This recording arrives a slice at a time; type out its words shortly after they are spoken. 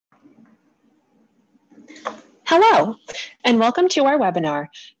Hello, and welcome to our webinar,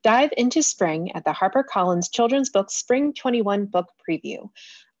 Dive into Spring at the HarperCollins Children's Book Spring 21 Book Preview.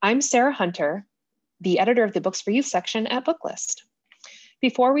 I'm Sarah Hunter, the editor of the Books for You section at Booklist.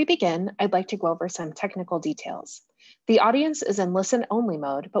 Before we begin, I'd like to go over some technical details. The audience is in listen-only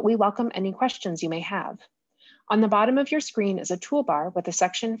mode, but we welcome any questions you may have. On the bottom of your screen is a toolbar with a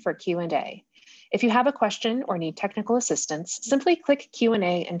section for Q&A. If you have a question or need technical assistance, simply click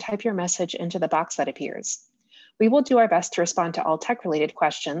Q&A and type your message into the box that appears. We will do our best to respond to all tech-related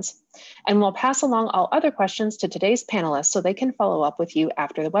questions, and we'll pass along all other questions to today's panelists so they can follow up with you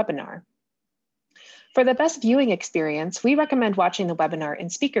after the webinar. For the best viewing experience, we recommend watching the webinar in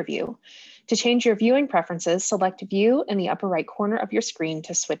speaker view. To change your viewing preferences, select View in the upper right corner of your screen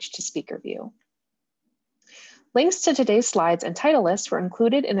to switch to speaker view. Links to today's slides and title list were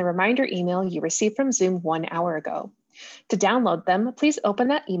included in the reminder email you received from Zoom 1 hour ago. To download them, please open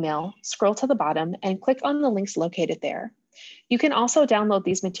that email, scroll to the bottom, and click on the links located there. You can also download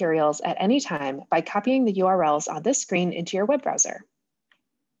these materials at any time by copying the URLs on this screen into your web browser.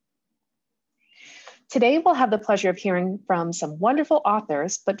 Today, we'll have the pleasure of hearing from some wonderful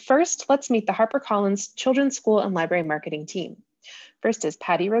authors, but first, let's meet the HarperCollins Children's School and Library Marketing team. First is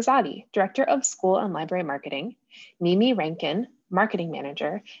Patty Rosati, Director of School and Library Marketing, Mimi Rankin, Marketing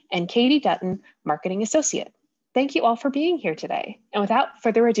Manager, and Katie Dutton, Marketing Associate. Thank you all for being here today. And without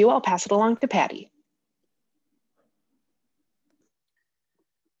further ado, I'll pass it along to Patty.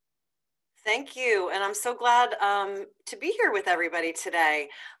 Thank you, and I'm so glad to be here with everybody today.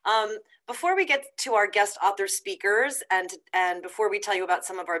 Before we get to our guest author speakers and before we tell you about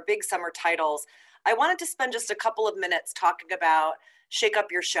some of our big summer titles, I wanted to spend just a couple of minutes talking about Shake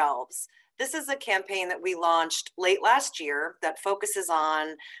Up Your Shelves. This is a campaign that we launched late last year that focuses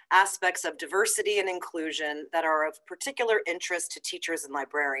on aspects of diversity and inclusion that are of particular interest to teachers and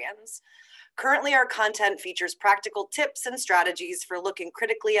librarians. Currently, our content features practical tips and strategies for looking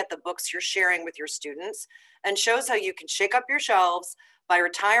critically at the books you're sharing with your students and shows how you can shake up your shelves by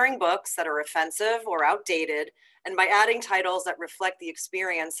retiring books that are offensive or outdated and by adding titles that reflect the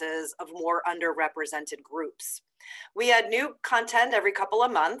experiences of more underrepresented groups. We add new content every couple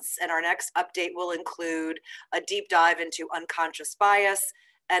of months, and our next update will include a deep dive into unconscious bias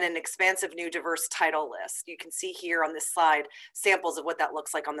and an expansive new diverse title list. You can see here on this slide samples of what that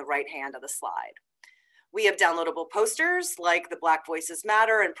looks like on the right hand of the slide. We have downloadable posters like the Black Voices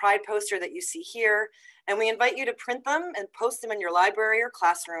Matter and Pride poster that you see here, and we invite you to print them and post them in your library or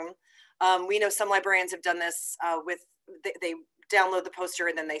classroom. We know some librarians have done this they download the poster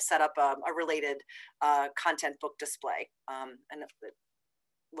and then they set up a related content book display, and it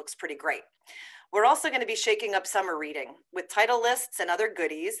looks pretty great. We're also going to be shaking up summer reading with title lists and other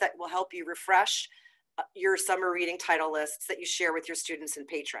goodies that will help you refresh your summer reading title lists that you share with your students and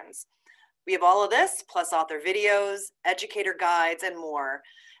patrons. We have all of this, plus author videos, educator guides, and more.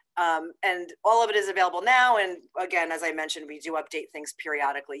 And all of it is available now. And again, as I mentioned, we do update things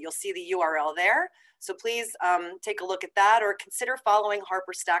periodically. You'll see the URL there. So please take a look at that or consider following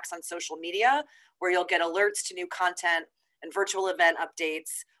Harper Stacks on social media, where you'll get alerts to new content and virtual event updates.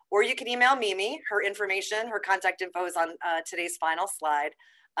 Or you can email Mimi. Her information, her contact info is on today's final slide,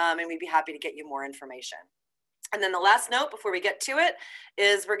 and we'd be happy to get you more information. And then the last note before we get to it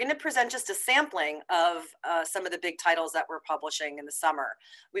is we're going to present just a sampling of some of the big titles that we're publishing in the summer.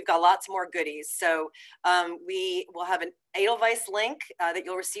 We've got lots more goodies. So we will have an Edelweiss link that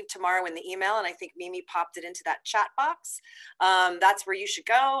you'll receive tomorrow in the email. And I think Mimi popped it into that chat box. That's where you should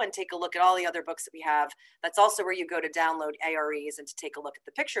go and take a look at all the other books that we have. That's also where you go to download AREs and to take a look at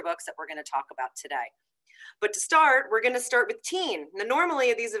the picture books that we're going to talk about today. But to start, we're going to start with teen. Now, normally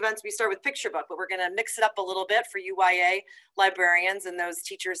at these events, we start with picture book, but we're going to mix it up a little bit for UYA librarians and those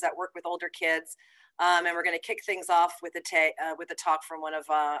teachers that work with older kids. And we're going to kick things off with a talk from one of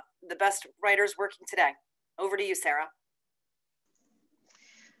the best writers working today. Over to you, Sarah.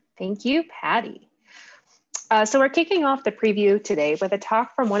 Thank you, Patty. So we're kicking off the preview today with a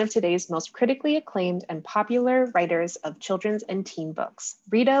talk from one of today's most critically acclaimed and popular writers of children's and teen books,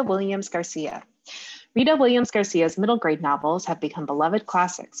 Rita Williams-GARCIA. Rita Williams-GARCIA's middle grade novels have become beloved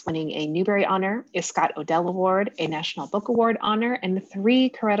classics, winning a Newbery honor, a Scott Odell Award, a National Book Award honor, and 3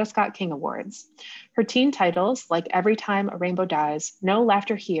 Coretta Scott King Awards. Her teen titles, like Every Time a Rainbow Dies, No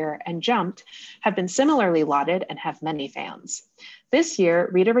Laughter Here, and Jumped, have been similarly lauded and have many fans. This year,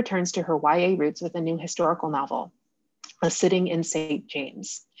 Rita returns to her YA roots with a new historical novel, A Sitting in St.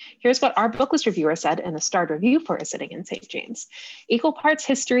 James. Here's what our Booklist reviewer said in the starred review for A Sitting in St. James. Equal parts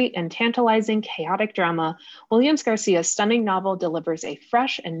history and tantalizing, chaotic drama, Williams-GARCIA's stunning novel delivers a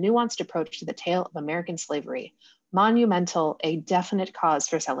fresh and nuanced approach to the tale of American slavery. monumental, a definite cause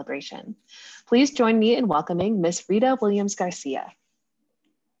for celebration. Please join me in welcoming Miss Rita Williams-GARCIA.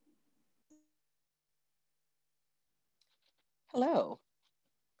 Hello.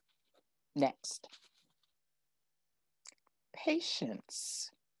 Next.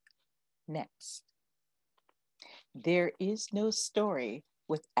 Patience. Next. There is no story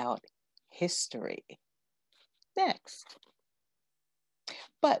without history. Next.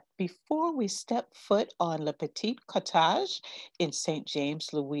 But before we step foot on Le Petit Cottage in St.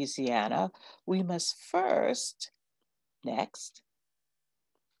 James, Louisiana, we must first, next,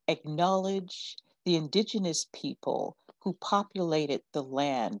 acknowledge the indigenous people who populated the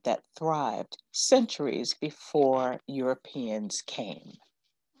land that thrived centuries before Europeans came.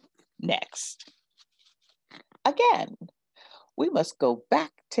 Next. Again, we must go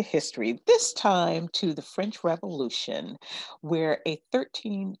back to history, this time to the French Revolution, where a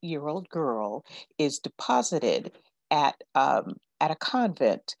 13-year-old girl is deposited at a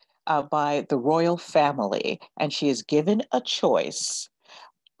convent by the royal family, and she is given a choice: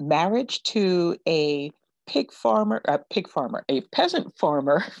 marriage to a peasant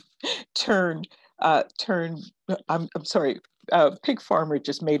farmer turned, pig farmer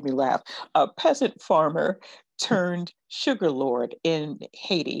just made me laugh, a peasant farmer turned sugar lord in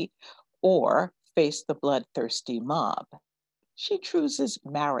Haiti, or face the bloodthirsty mob. She chooses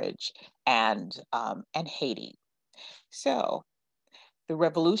marriage and Haiti. So the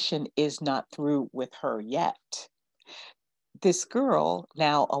revolution is not through with her yet. This girl,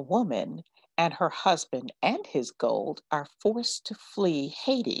 now a woman, and her husband and his gold are forced to flee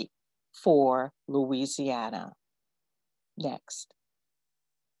Haiti for Louisiana. Next.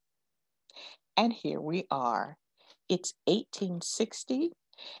 And here we are. It's 1860,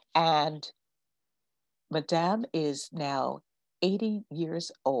 and Madame is now 80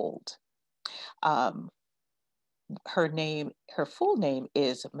 years old. Her full name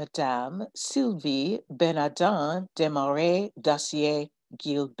is Madame Sylvie Bernardin Desmarais Dacier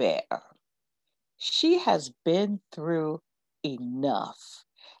Gilbert. She has been through enough.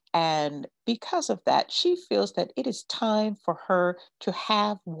 And because of that, she feels that it is time for her to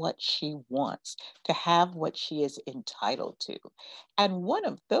have what she wants, to have what she is entitled to. And one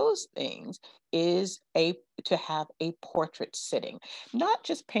of those things is to have a portrait sitting, not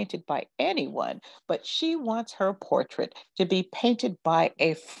just painted by anyone, but she wants her portrait to be painted by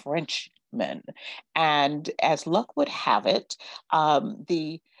a Frenchman. And as luck would have it,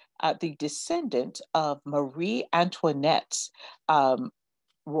 the descendant of Marie Antoinette's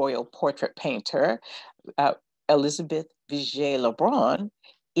royal portrait painter, Elizabeth Vigée Lebrun,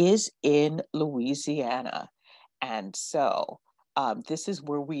 is in Louisiana. And so this is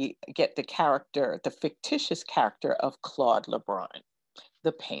where we get the fictitious character of Claude Lebrun,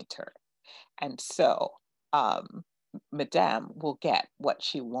 the painter. And so Madame will get what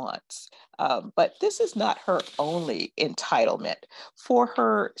she wants. But this is not her only entitlement. For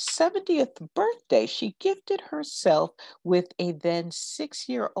her 70th birthday, she gifted herself with a then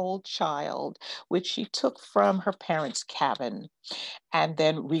 6-year-old child, which she took from her parents' cabin, and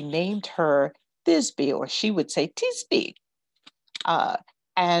then renamed her Thisbe, or she would say Tisbe.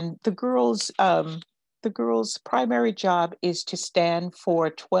 And the girl's primary job is to stand for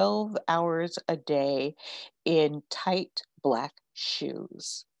 12 hours a day in tight black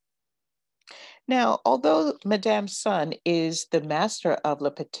shoes. Now, although Madame's son is the master of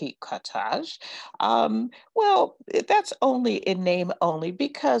Le Petit Cottage, well, that's only in name only,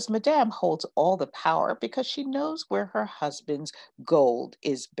 because Madame holds all the power because she knows where her husband's gold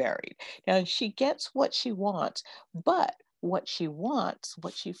is buried. Now, she gets what she wants, but what she wants,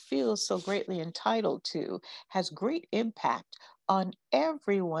 what she feels so greatly entitled to, has great impact on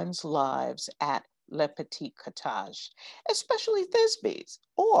everyone's lives at Le Petit Cottage, especially Thisbe's.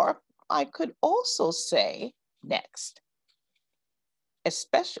 Or I could also say next,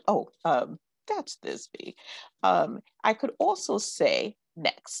 especially, that's Thisbe. I could also say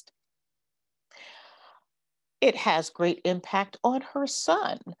next, it has great impact on her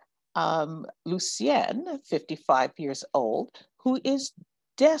son, Lucien, 55 years old, who is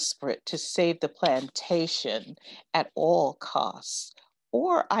desperate to save the plantation at all costs.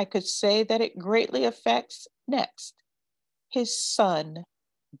 Or I could say that it greatly affects next, his son,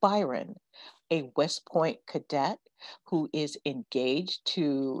 Byron, a West Point cadet who is engaged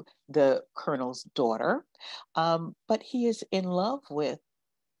to the colonel's daughter, but he is in love with,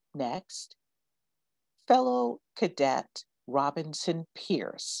 next, fellow cadet Robinson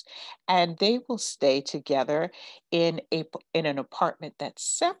Pierce, and they will stay together in an apartment that's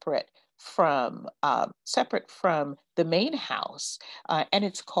separate from the main house, and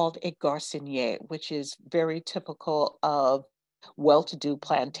it's called a garçonnier, which is very typical of well-to-do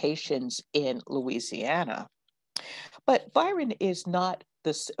plantations in Louisiana. But Byron is not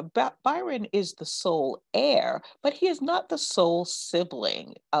Byron is the sole heir, but he is not the sole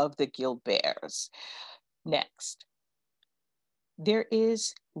sibling of the Gilberts. Next, there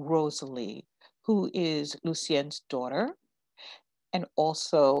is Rosalie, who is Lucien's daughter and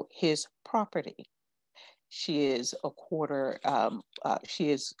also his property. She is a quarter,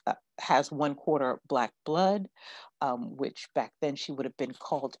 has 1/4 Black blood, which back then she would have been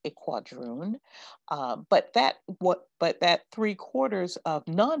called a quadroon. But that 3/4 of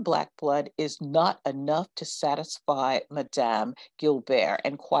non-Black blood is not enough to satisfy Madame Gilbert,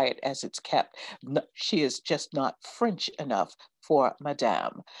 and quiet as it's kept, she is just not French enough for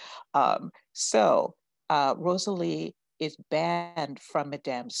Madame. So Rosalie is banned from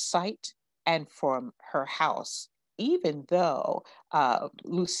Madame's sight and from her house, even though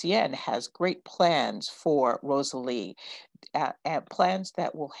Lucien has great plans for Rosalie, and plans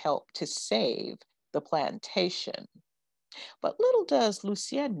that will help to save the plantation. But little does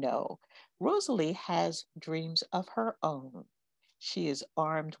Lucien know, Rosalie has dreams of her own. She is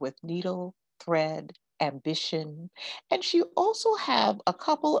armed with needle, thread, ambition, and she also have a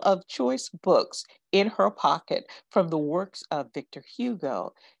couple of choice books in her pocket from the works of Victor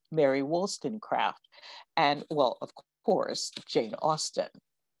Hugo, Mary Wollstonecraft, and, well, of course, Jane Austen.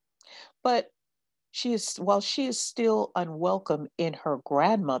 But while she is still unwelcome in her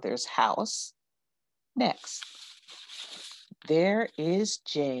grandmother's house, next, there is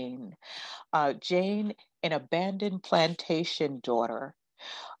Jane. Jane, an abandoned plantation daughter,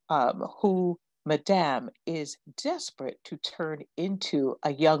 who Madame is desperate to turn into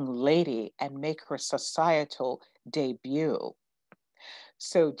a young lady and make her societal debut.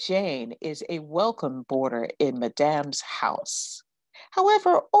 So Jane is a welcome boarder in Madame's house.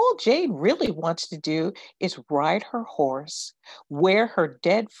 However, all Jane really wants to do is ride her horse, wear her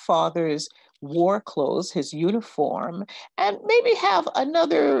dead father's war clothes, his uniform, and maybe have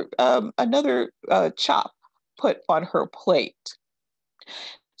another chop put on her plate.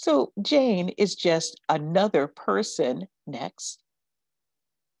 So Jane is just another person, next,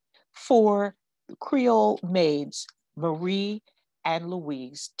 for Creole maids Marie and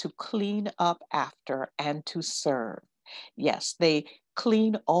Louise to clean up after and to serve. Yes, they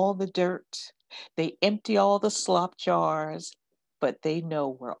clean all the dirt, they empty all the slop jars, but they know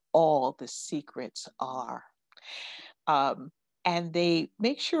where all the secrets are. And they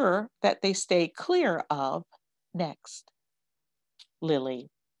make sure that they stay clear of, next, Lily.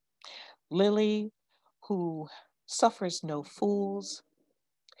 Lily, who suffers no fools,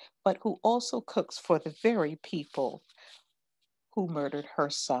 but who also cooks for the very people who murdered her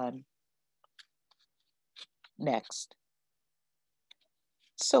son. Next.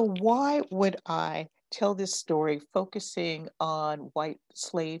 So why would I tell this story focusing on white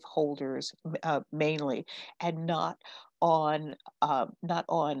slaveholders mainly, and not on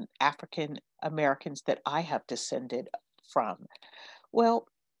African Americans that I have descended from? Well,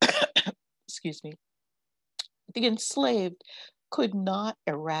 excuse me. The enslaved could not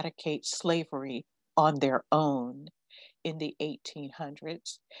eradicate slavery on their own in the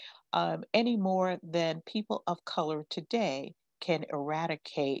 1800s, any more than people of color today can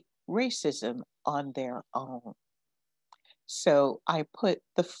eradicate racism on their own. So I put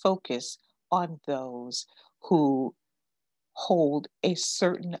the focus on those who hold a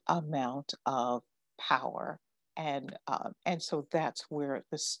certain amount of power. And so that's where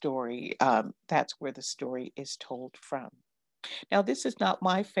the story is told from. Now, this is not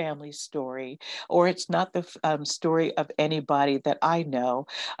my family's story, or it's not the story of anybody that I know.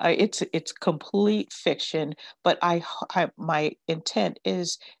 It's complete fiction, but my intent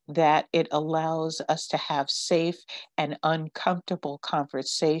is that it allows us to have safe and uncomfortable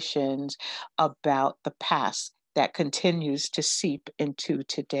conversations about the past that continues to seep into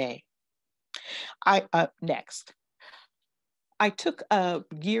today. Next. I took a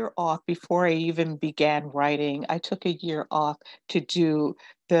year off before I even began writing. I took a year off to do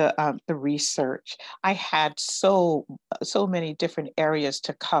the research. I had so many different areas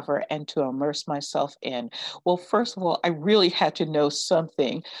to cover and to immerse myself in. Well, first of all, I really had to know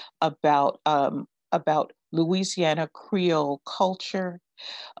something about Louisiana Creole culture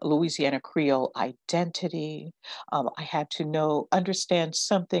Louisiana Creole identity. I had to understand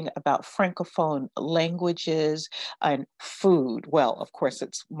something about Francophone languages and food. Well, of course,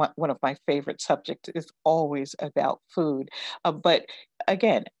 it's one of my favorite subjects is always about food. But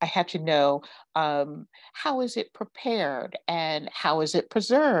again, I had to know how is it prepared and how is it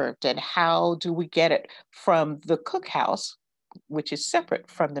preserved and how do we get it from the cookhouse, which is separate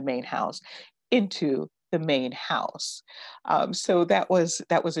from the main house, into the main house. So that was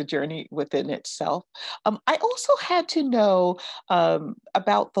a journey within itself. I also had to know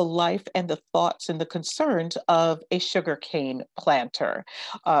about the life and the thoughts and the concerns of a sugarcane planter.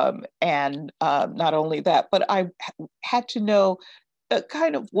 And not only that, but I had to know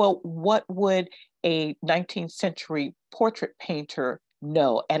what would a 19th century portrait painter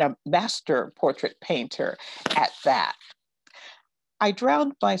know, and a master portrait painter at that. I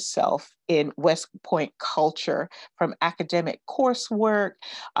drowned myself in West Point culture, from academic coursework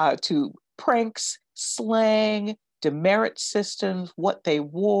to pranks, slang, demerit systems, what they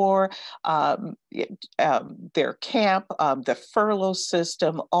wore, their camp, the furlough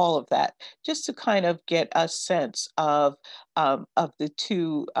system, all of that, just to kind of get a sense of the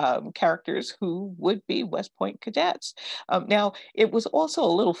two characters who would be West Point cadets. Now, it was also a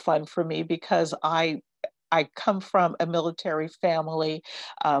little fun for me because I come from a military family.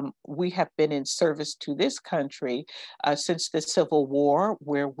 We have been in service to this country since the Civil War,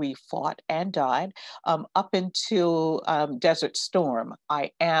 where we fought and died, up until Desert Storm.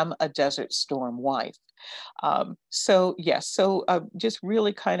 I am a Desert Storm wife. So just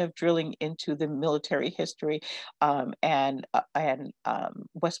really kind of drilling into the military history and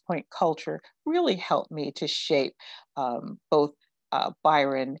West Point culture really helped me to shape both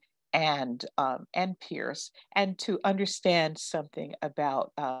Byron and Pierce, and to understand something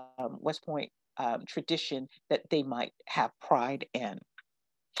about West Point tradition that they might have pride in.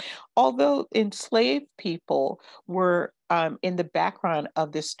 Although enslaved people were in the background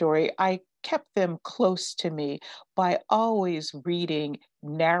of this story, I kept them close to me by always reading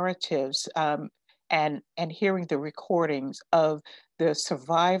narratives and hearing the recordings of the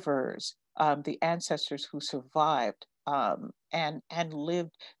survivors, the ancestors who survived and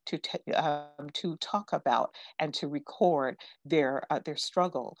lived to talk about and to record their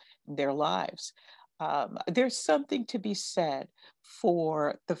struggle, their lives. There's something to be said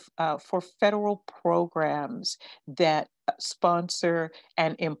for federal programs that sponsor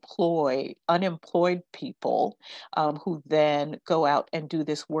and employ unemployed people who then go out and do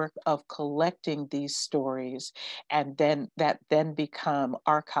this work of collecting these stories, and then become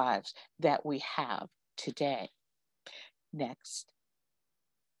archives that we have today. Next.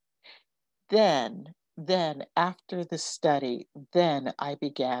 Then after the study, then I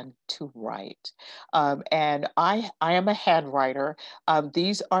began to write. And I am a handwriter.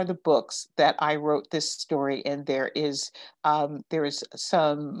 These are the books that I wrote this story in. There is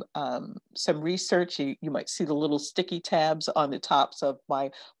some research. You might see the little sticky tabs on the tops of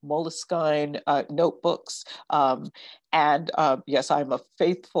my Moleskine notebooks. And yes, I'm a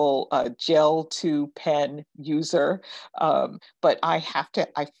faithful gel to pen user, but I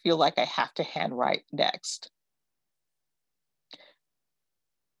feel like I have to handwrite next.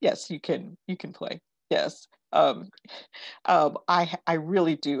 Yes, you can play. Yes. I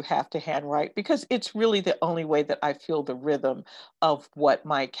really do have to handwrite because it's really the only way that I feel the rhythm of what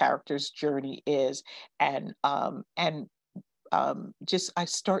my character's journey is. And just I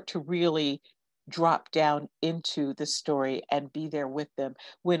start to really drop down into the story and be there with them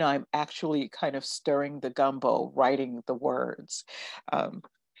when I'm actually kind of stirring the gumbo, writing the words.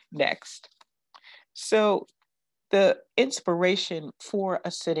 Next. So the inspiration for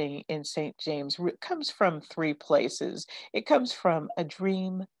a sitting in St. James comes from three places. It comes from a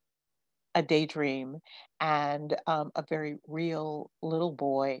dream, a daydream, and a very real little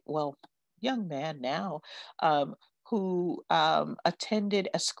boy, well, young man now, who attended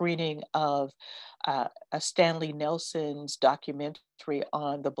a screening of a Stanley Nelson's documentary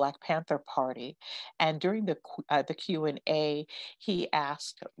on the Black Panther Party. And during the Q&A, he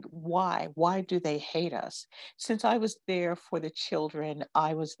asked, why do they hate us? Since I was there for the children,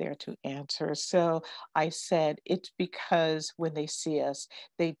 I was there to answer. So I said, it's because when they see us,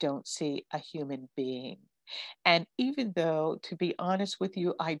 they don't see a human being. And even though, to be honest with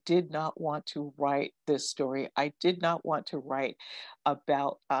you, I did not want to write this story, I did not want to write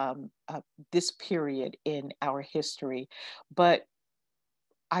about this period in our history, but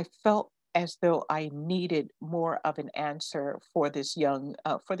I felt as though I needed more of an answer for this young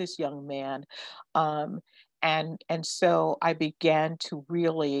man, and so I began to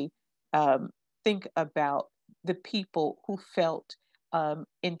really think about the people who felt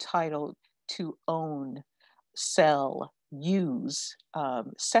entitled to own, sell, use,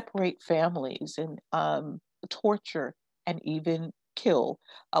 separate families, and torture and even kill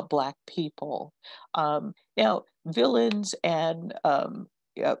Black people. Now, villains and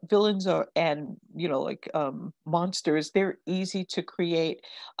villains are, and like monsters, they're easy to create,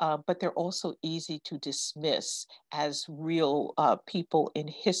 but they're also easy to dismiss as real people in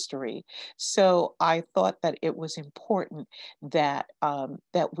history. So I thought that it was important that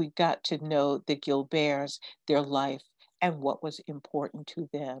that we got to know the Gilberts, their life, and what was important to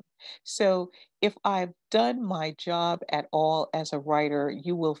them. So if I've done my job at all as a writer,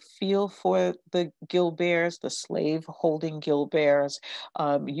 you will feel for the Gilberts, the slave-holding Gilberts.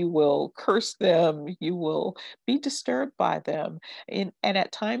 You will curse them. You will be disturbed by them. And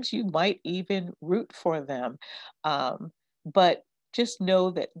at times you might even root for them. But just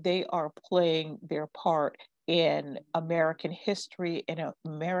know that they are playing their part in American history,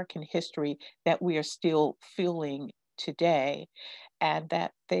 that we are still feeling today, and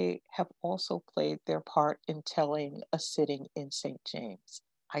that they have also played their part in telling a sitting in St. James.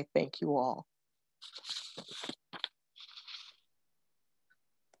 I thank you all.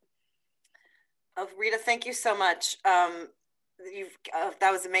 Oh, Rita, thank you so much. That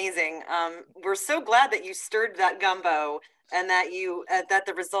was amazing. We're so glad that you stirred that gumbo and that you that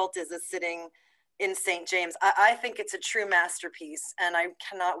the result is a sitting in St. James. I think it's a true masterpiece, and I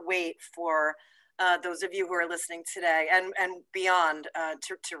cannot wait for those of you who are listening today and beyond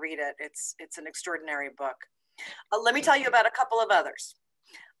to read it. It's an extraordinary book. Let me tell you about a couple of others.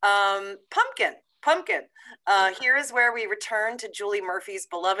 Pumpkin. Here is where we return to Julie Murphy's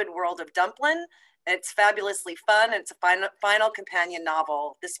beloved world of Dumplin'. It's fabulously fun. It's a final companion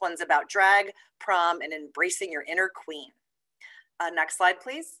novel. This one's about drag, prom, and embracing your inner queen. Next slide,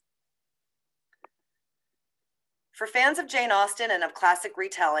 please. For fans of Jane Austen and of classic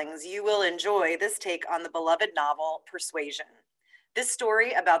retellings, you will enjoy this take on the beloved novel, Persuasion. This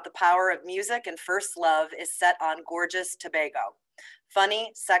story about the power of music and first love is set on gorgeous Tobago.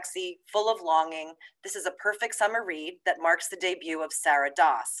 Funny, sexy, full of longing, this is a perfect summer read that marks the debut of Sarah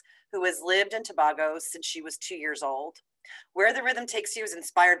Doss, who has lived in Tobago since she was 2 years old. Where the Rhythm Takes You is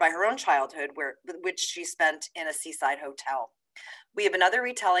inspired by her own childhood, which she spent in a seaside hotel. We have another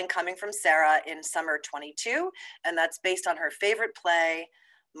retelling coming from Sarah in summer 22, and that's based on her favorite play,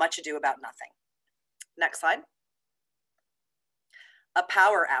 Much Ado About Nothing. Next slide. A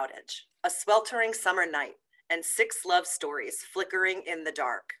power outage, a sweltering summer night, and 6 love stories flickering in the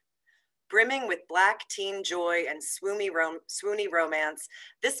dark. Brimming with Black teen joy and swoony romance,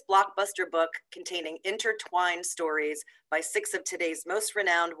 this blockbuster book containing intertwined stories by 6 of today's most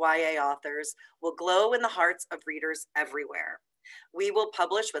renowned YA authors will glow in the hearts of readers everywhere. We will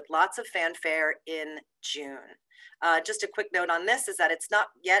publish with lots of fanfare in June. Just a quick note on this is that it's not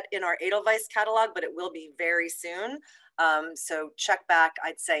yet in our Edelweiss catalog, but it will be very soon. So check back,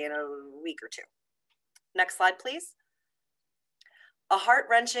 I'd say, in a week or 2. Next slide, please. A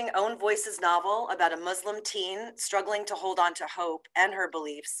heart-wrenching Own Voices novel about a Muslim teen struggling to hold on to hope and her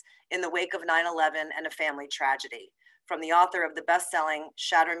beliefs in the wake of 9/11 and a family tragedy, from the author of the best-selling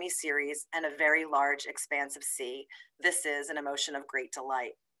Shatter Me series and A Very Large Expanse of Sea. This is an emotion of great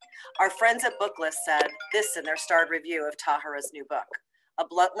delight. Our friends at Booklist said this in their starred review of Tahira's new book, a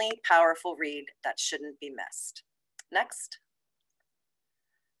bluntly powerful read that shouldn't be missed. Next.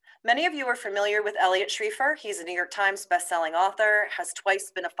 Many of you are familiar with Elliot Schrieffer. He's a New York Times bestselling author, has twice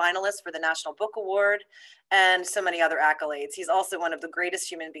been a finalist for the National Book Award, and so many other accolades. He's also one of the greatest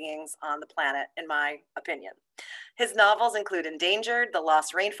human beings on the planet, in my opinion. His novels include Endangered, the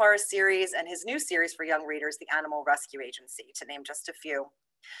Lost Rainforest series, and his new series for young readers, The Animal Rescue Agency, to name just a few.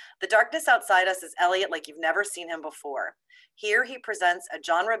 The Darkness Outside Us is Elliot like you've never seen him before. Here he presents a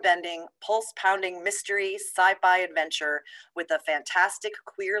genre-bending, pulse-pounding mystery sci-fi adventure with a fantastic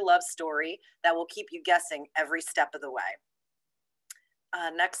queer love story that will keep you guessing every step of the way.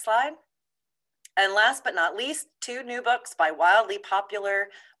 Next slide. And last but not least, 2 new books by wildly popular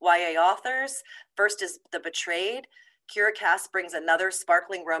YA authors. First is The Betrayed. Kira Cass brings another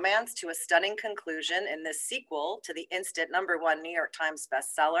sparkling romance to a stunning conclusion in this sequel to the instant #1 New York Times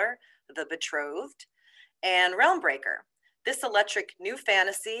bestseller, The Betrothed. And Realmbreaker. This electric new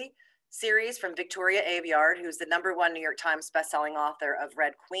fantasy series from Victoria Aveyard, who's the #1 New York Times bestselling author of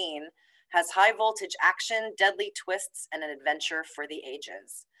Red Queen, has high voltage action, deadly twists, and an adventure for the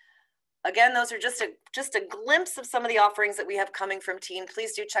ages. Again, those are just a glimpse of some of the offerings that we have coming from Teen.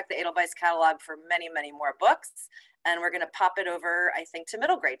 Please do check the Edelweiss catalog for many, many more books. And we're going to pop it over, I think, to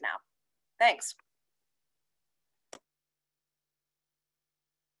middle grade now. Thanks.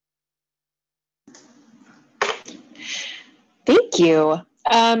 Thank you.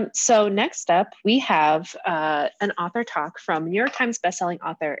 So next up, we have an author talk from New York Times bestselling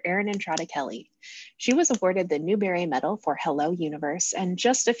author ERIN Kelly. She was awarded the Newbery Medal for Hello Universe, and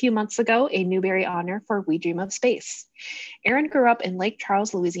just a few months ago, a Newbery honor for We Dream of Space. ERIN grew up in Lake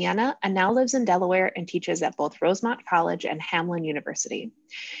Charles, Louisiana, and now lives in Delaware and teaches at both Rosemont College and Hamline University.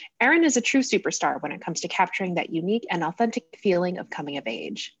 ERIN is a true superstar when it comes to capturing that unique and authentic feeling of coming of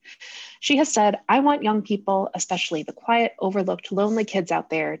age. She has said, "I want young people, especially the quiet, overlooked, lonely kids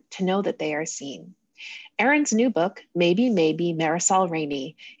out there, to know that they are seen." ERIN's new book, Maybe, Maybe, Marisol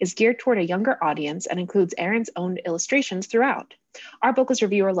Rainey, is geared toward a younger audience and includes ERIN's own illustrations throughout. Our Booklist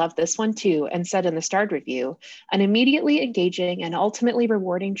reviewer loved this one too and said in the starred review, "An immediately engaging and ultimately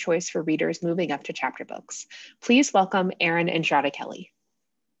rewarding choice for readers moving up to chapter books." Please welcome ERIN Kelly.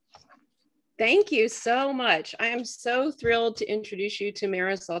 Thank you so much. I am so thrilled to introduce you to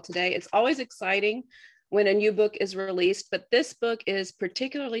Marisol today. It's always exciting when a new book is released, but this book is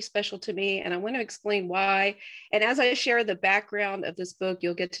particularly special to me, and I want to explain why. And as I share the background of this book,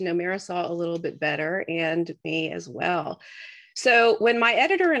 you'll get to know Marisol a little bit better and me as well. So when my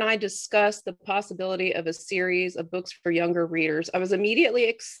editor and I discussed the possibility of a series of books for younger readers, I was immediately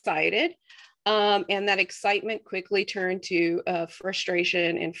excited. And that excitement quickly turned to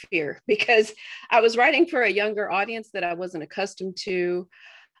frustration and fear because I was writing for a younger audience that I wasn't accustomed to.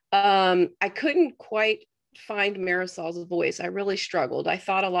 I couldn't quite find Marisol's voice. I really struggled. I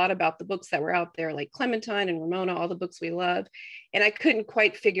thought a lot about the books that were out there, like Clementine and Ramona, all the books we love, and I couldn't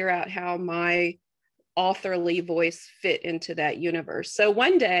quite figure out how my authorly voice fit into that universe. So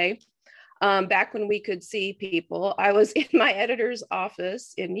one day, back when we could see people, I was in my editor's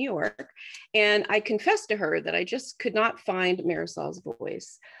office in New York, and I confessed to her that I just could not find Marisol's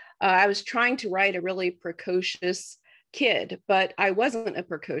voice. I was trying to write a really precocious kid, but I wasn't a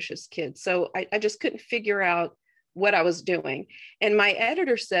precocious kid. So I just couldn't figure out what I was doing. And my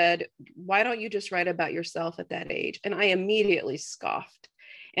editor said, "Why don't you just write about yourself at that age?" And I immediately scoffed.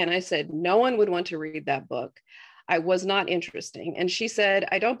 And I said, "No one would want to read that book. I was not interesting." And she said,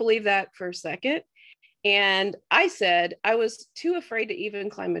 "I don't believe that for a second." And I said, I was too afraid to even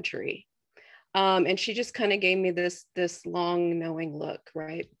climb a tree. And she just kind of gave me this long knowing look,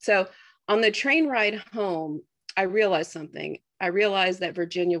 right? So on the train ride home, I realized something. I realized that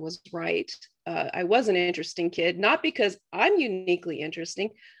Virginia was right. I was an interesting kid, not because I'm uniquely interesting,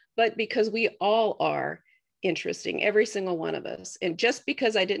 but because we all are interesting, every single one of us. And just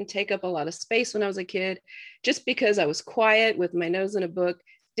because I didn't take up a lot of space when I was a kid, just because I was quiet with my nose in a book,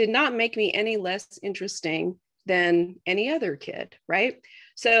 did not make me any less interesting than any other kid, right?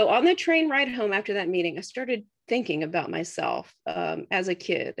 So on the train ride home after that meeting, I started thinking about myself as a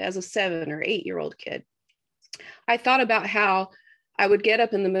kid, as a 7 or 8-year-old kid. I thought about how I would get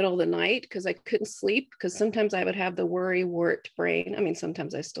up in the middle of the night because I couldn't sleep, because sometimes I would have the worry-wart brain. I mean,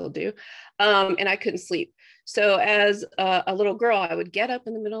 sometimes I still do, and I couldn't sleep. So as a little girl, I would get up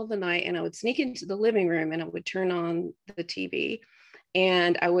in the middle of the night and I would sneak into the living room and I would turn on the TV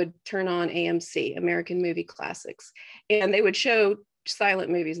and I would turn on AMC, American Movie Classics, and they would show silent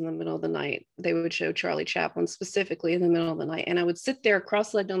movies in the middle of the night. They would show Charlie Chaplin specifically in the middle of the night. And I would sit there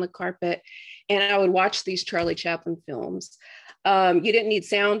cross-legged on the carpet and I would watch these Charlie Chaplin films. You didn't need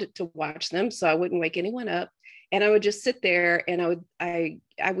sound to watch them, so I wouldn't wake anyone up. And I would just sit there and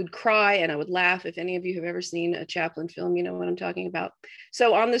I would cry and I would laugh. If any of you have ever seen a Chaplin film, you know what I'm talking about.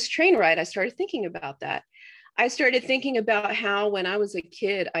 So on this train ride, I started thinking about that. I started thinking about how when I was a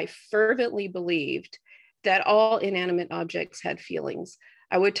kid, I fervently believed that all inanimate objects had feelings.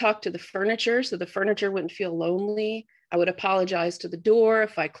 I would talk to the furniture so the furniture wouldn't feel lonely. I would apologize to the door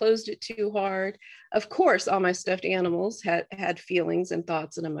if I closed it too hard. Of course, all my stuffed animals had feelings and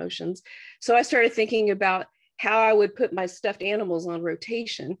thoughts and emotions. So I started thinking about how I would put my stuffed animals on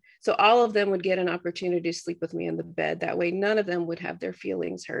rotation. So all of them would get an opportunity to sleep with me in the bed. That way, none of them would have their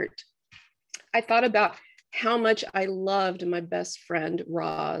feelings hurt. I thought about how much I loved my best friend,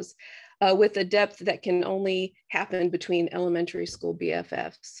 Roz, with a depth that can only happen between elementary school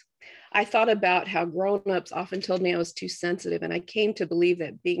BFFs. I thought about how grown-ups often told me I was too sensitive, and I came to believe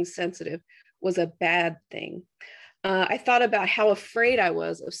that being sensitive was a bad thing. I thought about how afraid I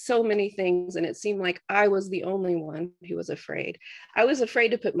was of so many things, and it seemed like I was the only one who was afraid. I was afraid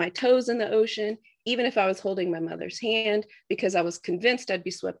to put my toes in the ocean, even if I was holding my mother's hand, because I was convinced I'd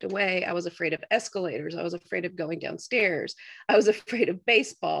be swept away. I was afraid of escalators. I was afraid of going downstairs. I was afraid of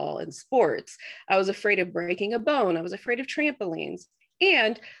baseball and sports. I was afraid of breaking a bone. I was afraid of trampolines.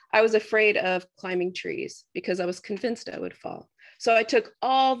 And I was afraid of climbing trees because I was convinced I would fall. So I took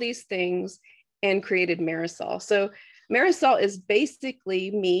all these things and created Marisol. So Marisol is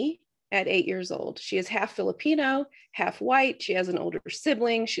basically me at 8 years old. She is half Filipino, half white. She has an older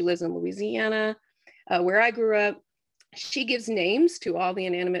sibling. She lives in Louisiana, where I grew up. She gives names to all the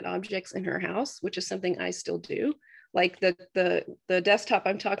inanimate objects in her house, which is something I still do. Like the desktop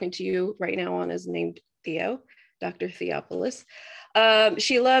I'm talking to you right now on is named Theo, Dr. Theopolis.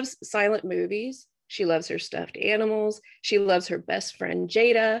 She loves silent movies. She loves her stuffed animals. She loves her best friend,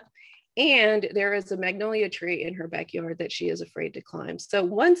 Jada. And there is a magnolia tree in her backyard that she is afraid to climb. So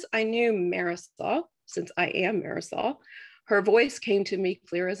once I knew Marisol, since I am Marisol, her voice came to me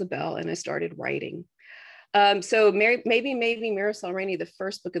clear as a bell, and I started writing. So maybe Marisol Rainey, the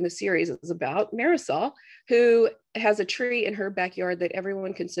first book in the series, is about Marisol, who has a tree in her backyard that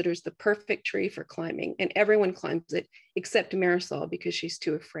everyone considers the perfect tree for climbing, and everyone climbs it except Marisol because she's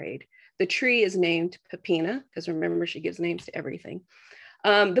too afraid. The tree is named Pepina, because remember, she gives names to everything.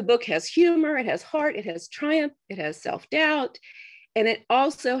 The book has humor, it has heart, it has triumph, it has self-doubt, and it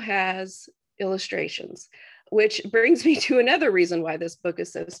also has illustrations, which brings me to another reason why this book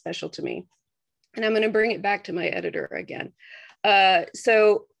is so special to me. And I'm going to bring it back to my editor again.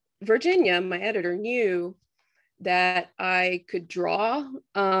 So Virginia, my editor, knew that I could draw.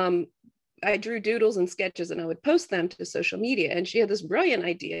 I drew doodles and sketches, and I would post them to social media. And she had this brilliant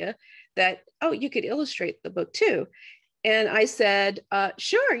idea that, oh, you could illustrate the book too. And I said,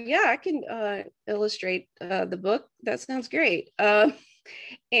 sure, yeah, I can illustrate the book. That sounds great.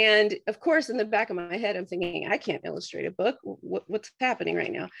 And of course, in the back of my head, I'm thinking, I can't illustrate a book. What's happening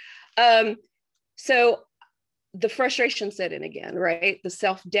right now? So the frustration set in again, right? The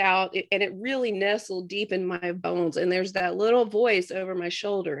self-doubt, and it really nestled deep in my bones. And there's that little voice over my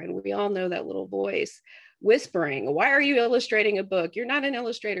shoulder. And we all know that little voice whispering, why are you illustrating a book? You're not an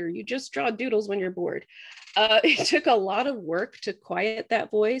illustrator. You just draw doodles when you're bored. It took a lot of work to quiet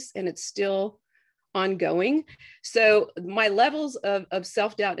that voice, and it's still ongoing. So my levels of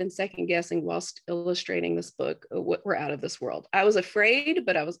self-doubt and second guessing whilst illustrating this book were out of this world. I was afraid,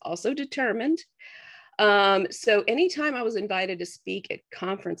 but I was also determined. So anytime I was invited to speak at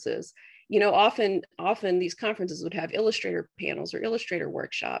conferences, you know, often these conferences would have illustrator panels or illustrator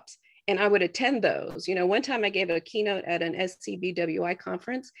workshops, and I would attend those. You know, one time I gave a keynote at an SCBWI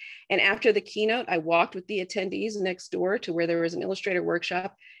conference, and after the keynote, I walked with the attendees next door to where there was an illustrator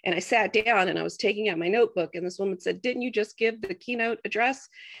workshop, and I sat down and I was taking out my notebook, and this woman said, "Didn't you just give the keynote address?"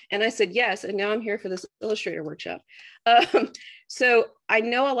 And I said, "Yes, and now I'm here for this illustrator workshop." So I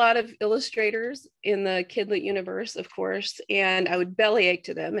know a lot of illustrators in the Kidlit universe, of course, and I would bellyache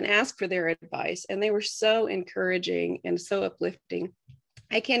to them and ask for their advice, and they were so encouraging and so uplifting.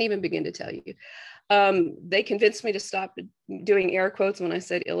 I can't even begin to tell you. They convinced me to stop doing air quotes when I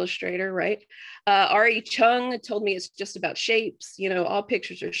said illustrator, right? R.E. Chung told me it's just about shapes. You know, all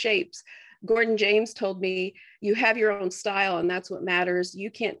pictures are shapes. Gordon James told me, you have your own style and that's what matters.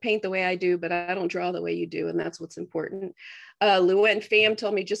 You can't paint the way I do, but I don't draw the way you do, and that's what's important. Luann Pham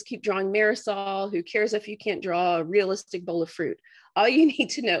told me, just keep drawing Marisol. Who cares if you can't draw a realistic bowl of fruit? All you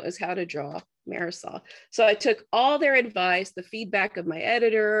need to know is how to draw Marisol. So I took all their advice, the feedback of my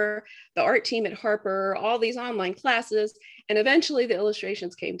editor, the art team at Harper, all these online classes, and eventually the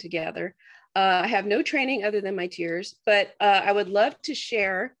illustrations came together. I have no training other than my tears, but I would love to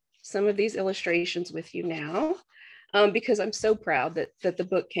share some of these illustrations with you now, because I'm so proud that the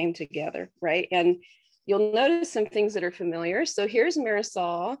book came together, right? And you'll notice some things that are familiar. So here's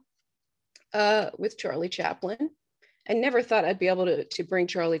Marisol with Charlie Chaplin. I never thought I'd be able to bring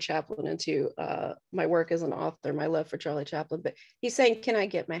Charlie Chaplin into my work as an author, my love for Charlie Chaplin, but he's saying, can I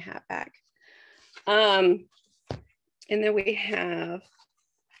get my hat back? And then we have,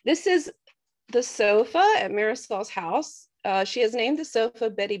 this is the sofa at Marisol's house. She has named the sofa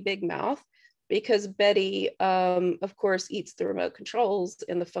Betty Big Mouth because Betty, of course, eats the remote controls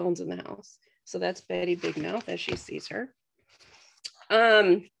and the phones in the house. So that's Betty Big Mouth as she sees her.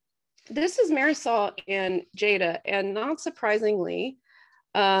 This is Marisol and Jada, and not surprisingly,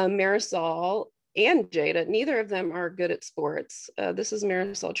 Marisol and Jada, neither of them are good at sports. This is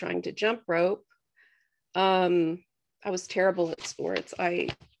Marisol trying to jump rope. I was terrible at sports.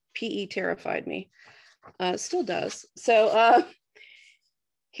 PE terrified me. Still does. So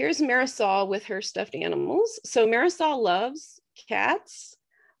here's Marisol with her stuffed animals. So Marisol loves cats,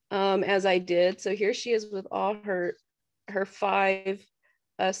 as I did. So here she is with all her 5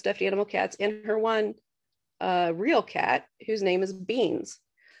 stuffed animal cats and her one real cat whose name is Beans.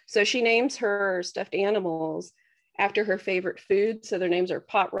 So she names her stuffed animals after her favorite food. So their names are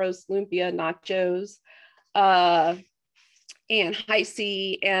pot roast, lumpia, nachos, and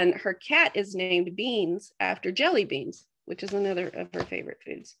Hi-C, and her cat is named Beans after jelly beans, which is another of her favorite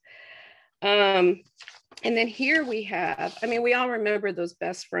foods. And then here we have, I mean, we all remember those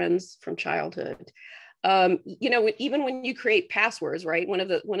best friends from childhood. You know, even when you create passwords, right? One of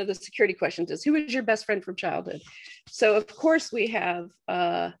the security questions is, who is your best friend from childhood? So of course we have,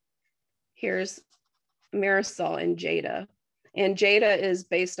 here's Marisol and Jada. And Jada is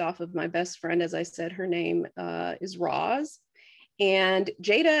based off of my best friend. As I said, her name is Roz. And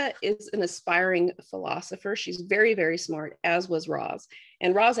Jada is an aspiring philosopher. She's very, very smart, as was Roz.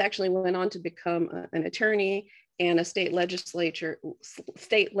 And Roz actually went on to become an attorney and a state legislature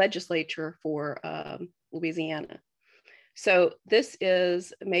for Louisiana. So this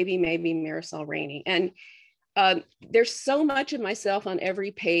is maybe Marisol Rainey. And there's so much of myself on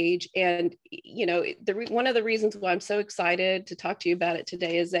every page. And, you know, one of the reasons why I'm so excited to talk to you about it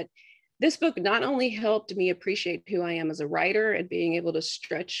today is that this book not only helped me appreciate who I am as a writer and being able to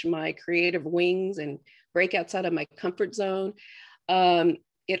stretch my creative wings and break outside of my comfort zone,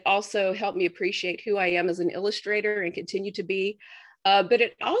 it also helped me appreciate who I am as an illustrator and continue to be. But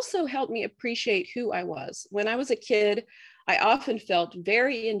it also helped me appreciate who I was. When I was a kid, I often felt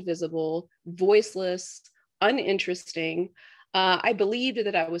very invisible, voiceless, uninteresting. I believed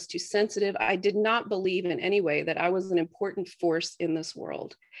that I was too sensitive. I did not believe in any way that I was an important force in this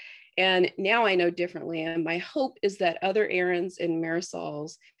world. And now I know differently. And my hope is that other Erins and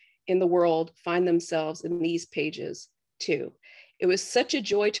Marisols in the world find themselves in these pages too. It was such a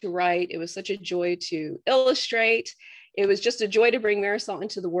joy to write. It was such a joy to illustrate. It was just a joy to bring Marisol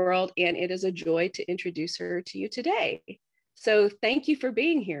into the world. And it is a joy to introduce her to you today. So thank you for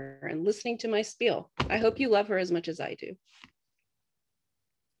being here and listening to my spiel. I hope you love her as much as I do.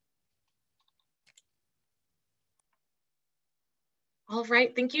 All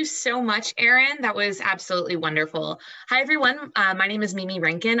right, thank you so much, ERIN. That was absolutely wonderful. Hi, everyone. My name is Mimi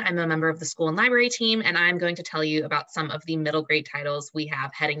Rankin. I'm a member of the school and library team, and I'm going to tell you about some of the middle grade titles we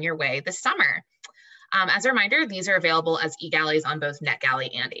have heading your way this summer. As a reminder, these are available as e-galleys on both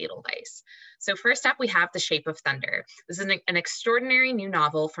NetGalley and Edelweiss. So first up, we have The Shape of Thunder. This is an extraordinary new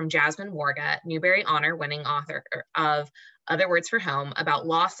novel from Jasmine Warga, Newbery honor-winning author of Other Words for Home, about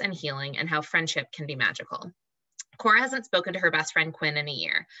loss and healing and how friendship can be magical. Cora hasn't spoken to her best friend Quinn in a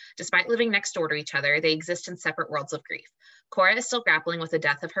year. Despite living next door to each other, they exist in separate worlds of grief. Cora is still grappling with the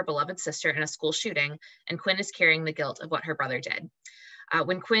death of her beloved sister in a school shooting, and Quinn is carrying the guilt of what her brother did.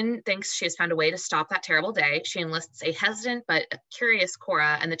 When Quinn thinks she has found a way to stop that terrible day, she enlists a hesitant but curious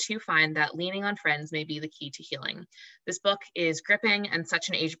Cora, and the two find that leaning on friends may be the key to healing. This book is gripping and such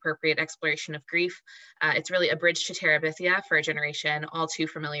an age-appropriate exploration of grief. It's really a bridge to terabithia for a generation all too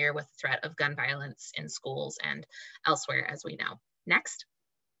familiar with the threat of gun violence in schools and elsewhere, as we know. Next.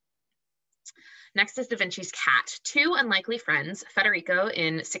 Next is Da Vinci's Cat. Two unlikely friends, Federico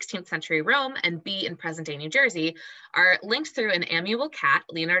in 16th century Rome and Bea in present-day New Jersey, are linked through an amiable cat,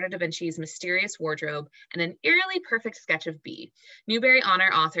 Leonardo da Vinci's mysterious wardrobe, and an eerily perfect sketch of Bea. Newbery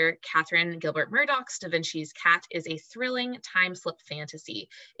honor author Catherine Gilbert Murdoch's Da Vinci's Cat is a thrilling time-slip fantasy.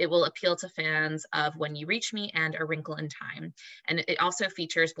 It will appeal to fans of When You Reach Me and A Wrinkle in Time. And it also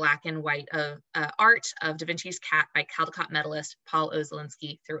features black and white art of Da Vinci's Cat by Caldecott medalist Paul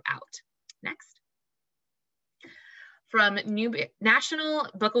Ozelinski throughout. Next. From National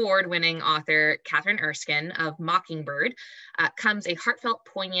Book Award winning author Catherine Erskine of Mockingbird comes a heartfelt,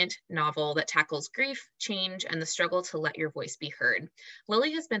 poignant novel that tackles grief, change, and the struggle to let your voice be heard.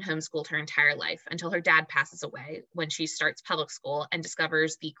 Lily has been homeschooled her entire life until her dad passes away when she starts public school and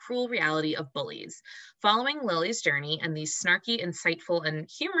discovers the cruel reality of bullies. Following Lily's journey and the snarky, insightful, and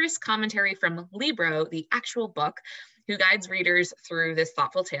humorous commentary from Libro, the actual book, who guides readers through this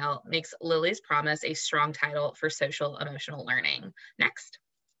thoughtful tale, makes Lily's Promise a strong title for social emotional learning. Next.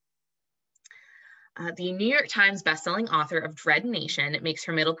 The New York Times bestselling author of Dread Nation makes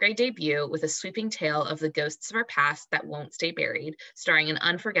her middle grade debut with a sweeping tale of the ghosts of her past that won't stay buried, starring an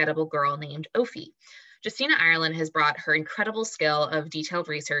unforgettable girl named Ophi. Justina Ireland has brought her incredible skill of detailed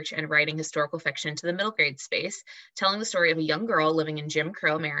research and writing historical fiction to the middle grade space, telling the story of a young girl living in Jim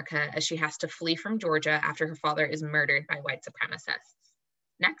Crow America as she has to flee from Georgia after her father is murdered by white supremacists.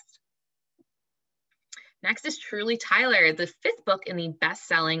 Next. Next is Truly Tyler, the fifth book in the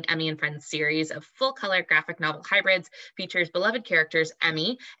best-selling Emmy and Friends series of full-color graphic novel hybrids, features beloved characters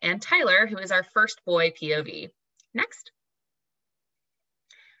Emmy and Tyler, who is our first boy POV. Next.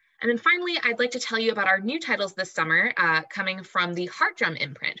 And then finally, I'd like to tell you about our new titles this summer coming from the Heartdrum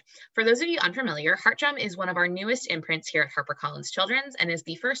imprint. For those of you unfamiliar, Heartdrum is one of our newest imprints here at HarperCollins Children's and is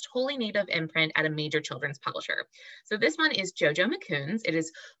the first wholly native imprint at a major children's publisher. So this one is JoJo McCoon's. It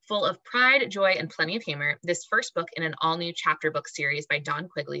is full of pride, joy, and plenty of humor. This first book in an all-new chapter book series by Dawn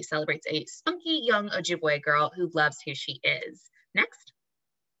Quigley celebrates a spunky young Ojibwe girl who loves who she is. Next.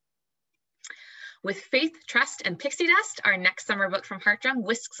 With Faith, Trust, and Pixie Dust, our next summer book from Heartdrum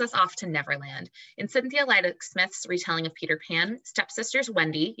whisks us off to Neverland. In Cynthia Lydic Smith's retelling of Peter Pan, stepsisters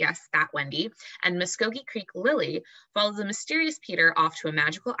Wendy, yes, that Wendy, and Muskogee Creek Lily follow the mysterious Peter off to a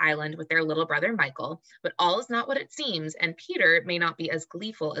magical island with their little brother Michael, but all is not what it seems, and Peter may not be as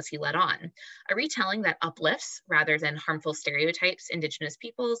gleeful as he let on. A retelling that uplifts, rather than harmful stereotypes, Indigenous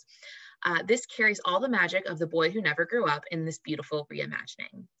peoples. This carries all the magic of The Boy Who Never Grew Up in this beautiful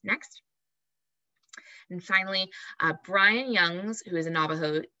reimagining. Next. And finally, Brian Young's, who is a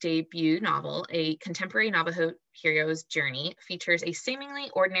Navajo debut novel, A Contemporary Navajo Hero's Journey, features a seemingly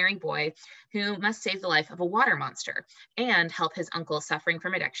ordinary boy who must save the life of a water monster and help his uncle suffering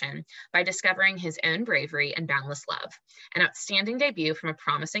from addiction by discovering his own bravery and boundless love. An outstanding debut from a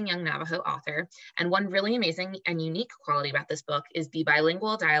promising young Navajo author, and one really amazing and unique quality about this book is the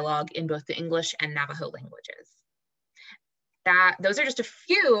bilingual dialogue in both the English and Navajo languages. Those are just a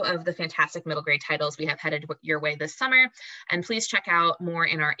few of the fantastic middle grade titles we have headed your way this summer. And please check out more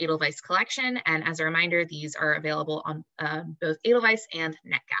in our Edelweiss collection. And as a reminder, these are available on both Edelweiss and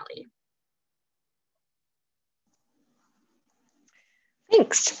NetGalley.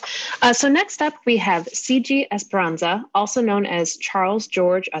 Thanks. So next up, we have C.G. Esperanza, also known as Charles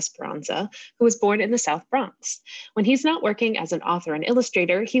George Esperanza, who was born in the South Bronx. When he's not working as an author and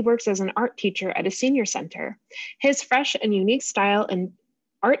illustrator, he works as an art teacher at a senior center. His fresh and unique style and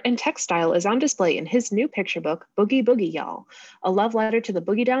art and textile is on display in his new picture book, Boogie Boogie Y'all, a love letter to the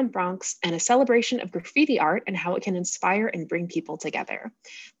boogie down Bronx and a celebration of graffiti art and how it can inspire and bring people together.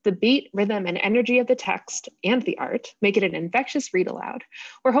 The beat, rhythm, and energy of the text and the art make it an infectious read aloud.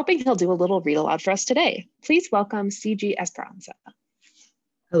 We're hoping he'll do a little read aloud for us today. Please welcome C.G. Esperanza.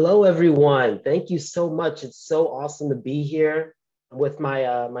 Hello, everyone. Thank you so much. It's so awesome to be here with my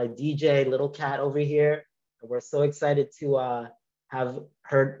my DJ, Little Cat, over here. We're so excited to have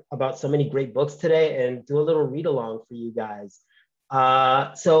heard about so many great books today and do a little read along for you guys.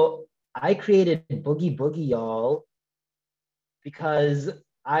 So I created Boogie Boogie Y'all because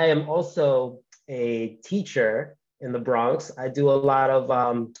I am also a teacher in the Bronx. I do a lot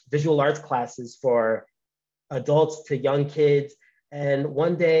of visual arts classes for adults to young kids. And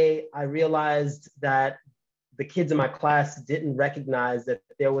one day I realized that the kids in my class didn't recognize that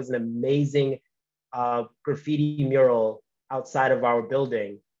there was an amazing graffiti mural outside of our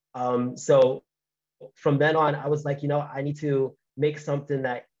building. So from then on, I was like, I need to make something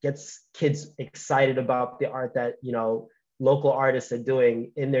that gets kids excited about the art that, local artists are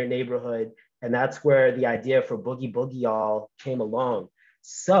doing in their neighborhood. And that's where the idea for Boogie Boogie Y'all came along.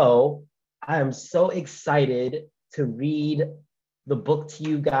 So I am so excited to read the book to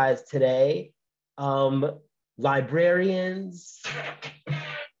you guys today. Librarians,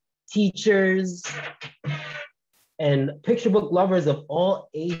 teachers, and picture book lovers of all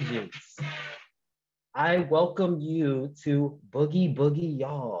ages, I welcome you to Boogie Boogie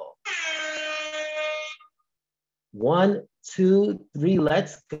Y'all. 1, 2, 3,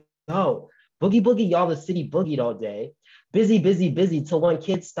 let's go. Boogie Boogie Y'all, the city boogied all day. Busy, busy, busy till one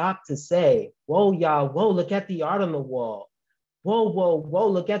kid stopped to say, whoa, y'all, whoa, look at the art on the wall. Whoa, whoa, whoa,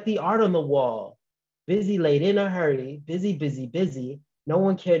 look at the art on the wall. Busy, late, in a hurry, busy, busy, busy. No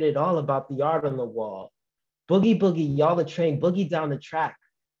one cared at all about the art on the wall. Boogie Boogie Y'all, the train boogie down the track.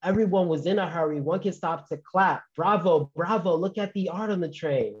 Everyone was in a hurry. One kid stopped to clap. Bravo, bravo, look at the art on the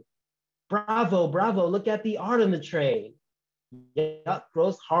train. Bravo, bravo, look at the art on the train. Yuck,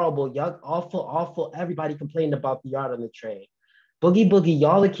 gross, horrible, yuck, awful, awful. Everybody complained about the art on the train. Boogie Boogie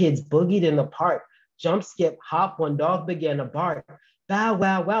Y'all, the kids boogied in the park. Jump, skip, hop, one dog began to bark. Bow,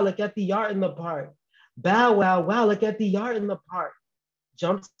 wow, wow, look at the art in the park. Bow, wow, wow, look at the art in the park.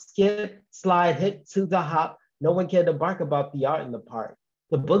 Jump, skip, slide, hit to the hop. No one cared to bark about the art in the park.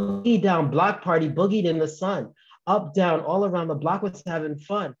 The boogie down block party boogied in the sun. Up, down, all around the block was having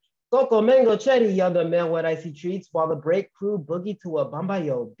fun. Coco, mango, cherry, yelled the man with icy treats while the break crew boogied to a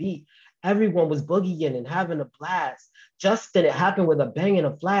bambayo beat. Everyone was boogieing and having a blast. Just then it happened with a bang and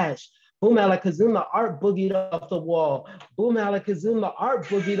a flash. Boom alakazoo, the art boogied off the wall. Boom alakazoo, the art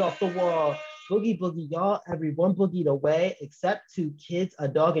boogied off the wall. Boogie Boogie Y'all, everyone boogied away except 2 kids, a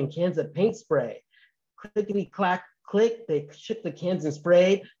dog, and cans of paint spray. Clickety clack, click, they shook the cans and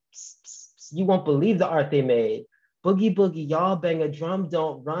sprayed. Psst, psst, psst, you won't believe the art they made. Boogie Boogie Y'all, bang a drum,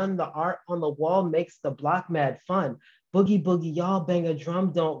 don't run. The art on the wall makes the block mad fun. Boogie Boogie Y'all, bang a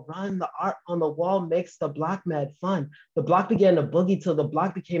drum, don't run. The art on the wall makes the block mad fun. The block began to boogie till the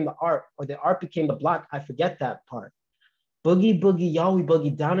block became the art, or the art became the block. I forget that part. Boogie Boogie Y'all, we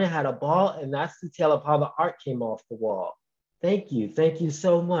boogied down and had a ball, and that's the tale of how the art came off the wall. Thank you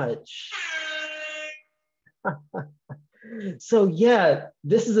so much. So yeah,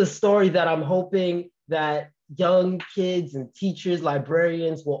 this is a story that I'm hoping that young kids and teachers,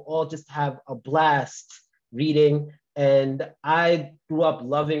 librarians will all just have a blast reading. And I grew up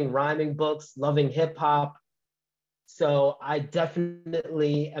loving rhyming books, loving hip hop. So I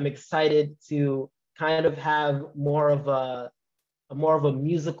definitely am excited to kind of have more of a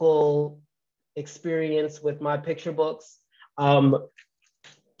musical experience with my picture books.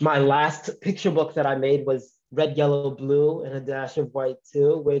 My last picture book that I made was Red, Yellow, Blue, and a dash of white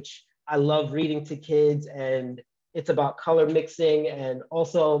too, which I love reading to kids. And it's about color mixing and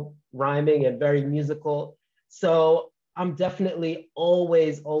also rhyming and very musical. So I'm definitely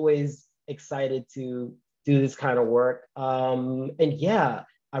always excited to do this kind of work. And yeah,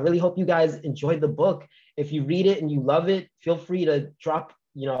 I really hope you guys enjoyed the book. If you read it and you love it, feel free to drop,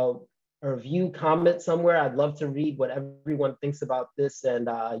 a review, comment somewhere. I'd love to read what everyone thinks about this. And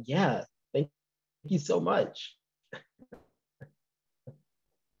yeah, thank you so much.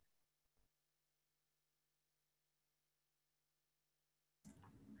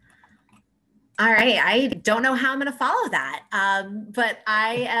 All right, I don't know how I'm going to follow that, but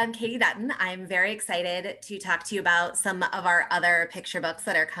I am Katie Dutton. I'm very excited to talk to you about some of our other picture books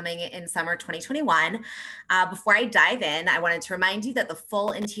that are coming in summer 2021. Before I dive in, I wanted to remind you that the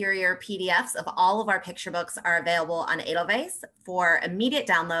full interior PDFs of all of our picture books are available on Edelweiss for immediate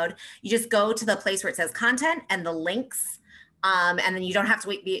download. You just go to the place where it says content and the links, and then you don't have to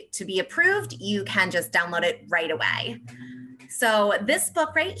wait to be approved. You can just download it right away. So this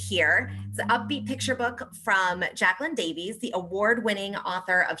book right here is an upbeat picture book from Jacqueline Davies, the award-winning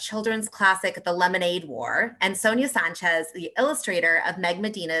author of children's classic The Lemonade War, and Sonia Sanchez, the illustrator of Meg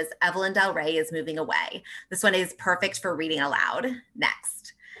Medina's Evelyn Del Rey is Moving Away. This one is perfect for reading aloud.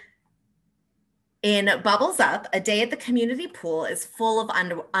 Next. In Bubbles Up, a day at the community pool is full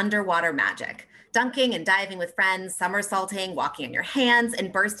of underwater magic. Dunking and diving with friends, somersaulting, walking on your hands,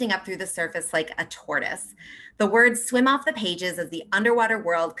 and bursting up through the surface like a tortoise. The words swim off the pages as the underwater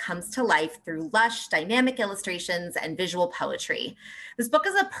world comes to life through lush, dynamic illustrations and visual poetry. This book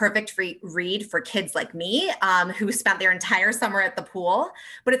is a perfect read for kids like me who spent their entire summer at the pool,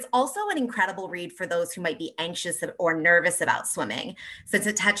 but it's also an incredible read for those who might be anxious or nervous about swimming, since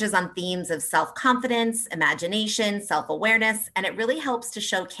it touches on themes of self-confidence, imagination, self-awareness, and it really helps to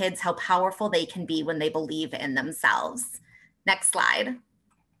show kids how powerful they can be when they believe in themselves. Next slide.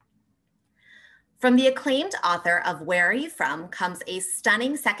 From the acclaimed author of Where Are You From comes a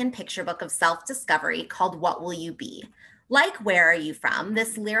stunning second picture book of self-discovery called What Will You Be? Like Where Are You From,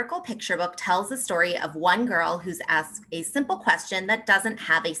 this lyrical picture book tells the story of one girl who's asked a simple question that doesn't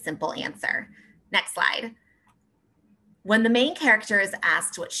have a simple answer. Next slide. When the main character is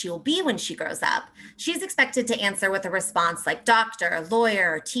asked what she will be when she grows up, she's expected to answer with a response like doctor, lawyer,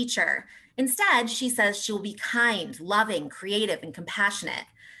 or teacher. Instead, she says she will be kind, loving, creative, and compassionate.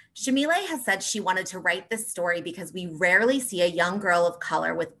 Shamile has said she wanted to write this story because we rarely see a young girl of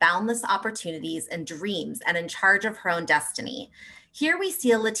color with boundless opportunities and dreams and in charge of her own destiny. Here we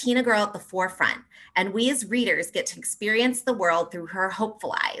see a Latina girl at the forefront, and we as readers get to experience the world through her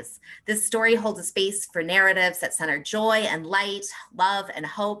hopeful eyes. This story holds a space for narratives that center joy and light, love and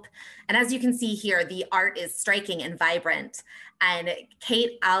hope. And as you can see here, the art is striking and vibrant. And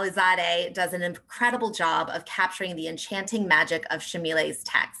Kate Alizadeh does an incredible job of capturing the enchanting magic of Shamile's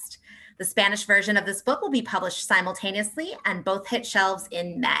text. The Spanish version of this book will be published simultaneously and both hit shelves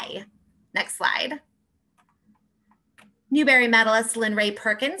in May. Next slide. Newbery medalist Lynn Ray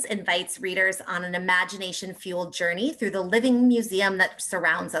Perkins invites readers on an imagination-fueled journey through the living museum that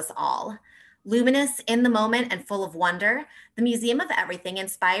surrounds us all. Luminous, in the moment, and full of wonder, the Museum of Everything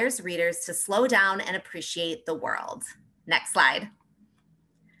inspires readers to slow down and appreciate the world. Next slide.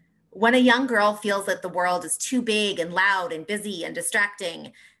 When a young girl feels that the world is too big and loud and busy and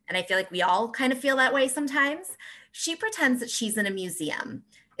distracting, and I feel like we all kind of feel that way sometimes, she pretends that she's in a museum.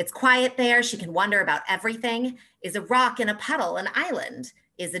 It's quiet there, she can wonder about everything. Is a rock in a puddle an island?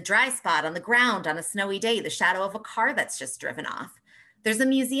 Is a dry spot on the ground on a snowy day the shadow of a car that's just driven off? There's a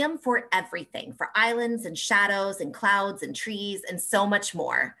museum for everything, for islands and shadows and clouds and trees and so much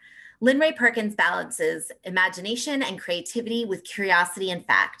more. Lynn Ray Perkins balances imagination and creativity with curiosity and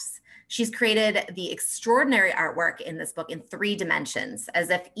facts. She's created the extraordinary artwork in this book in 3 dimensions, as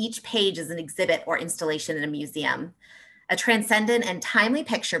if each page is an exhibit or installation in a museum. A transcendent and timely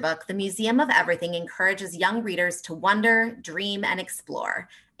picture book, the Museum of Everything encourages young readers to wonder, dream, and explore,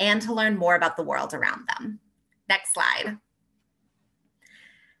 and to learn more about the world around them. Next slide.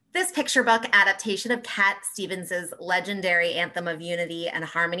 This picture book adaptation of Cat Stevens's legendary anthem of unity and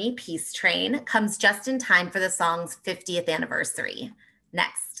harmony, Peace Train, comes just in time for the song's 50th anniversary.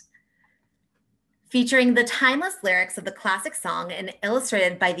 Next. Featuring the timeless lyrics of the classic song and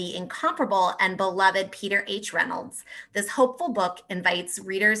illustrated by the incomparable and beloved Peter H. Reynolds, this hopeful book invites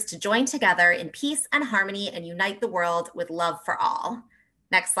readers to join together in peace and harmony and unite the world with love for all.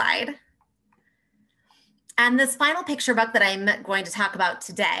 Next slide. And this final picture book that I'm going to talk about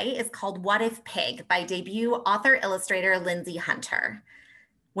today is called What If Pig by debut author-illustrator Lindsay Hunter.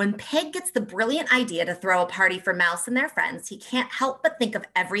 When Pig gets the brilliant idea to throw a party for Mouse and their friends, he can't help but think of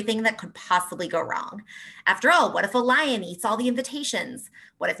everything that could possibly go wrong. After all, what if a lion eats all the invitations?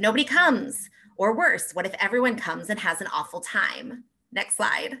 What if nobody comes? Or worse, what if everyone comes and has an awful time? Next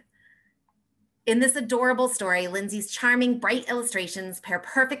slide. In this adorable story, Lindsay's charming, bright illustrations pair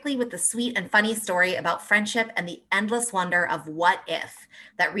perfectly with the sweet and funny story about friendship and the endless wonder of what if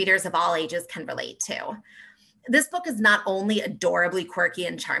that readers of all ages can relate to. This book is not only adorably quirky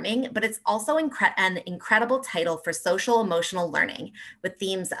and charming, but it's also an incredible title for social emotional learning with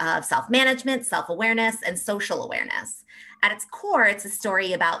themes of self-management, self-awareness, and social awareness. At its core, it's a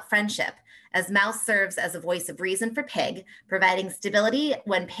story about friendship, as Mouse serves as a voice of reason for Pig, providing stability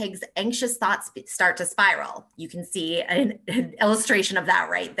when Pig's anxious thoughts start to spiral. You can see an illustration of that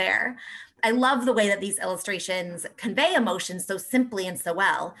right there. I love the way that these illustrations convey emotions so simply and so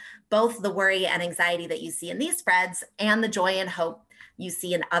well, both the worry and anxiety that you see in these spreads and the joy and hope you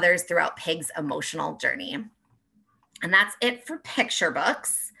see in others throughout Pig's emotional journey. And that's it for picture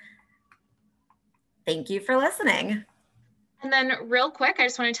books. Thank you for listening. And then real quick, I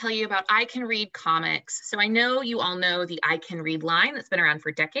just want to tell you about I Can Read comics. So I know you all know the I Can Read line that's been around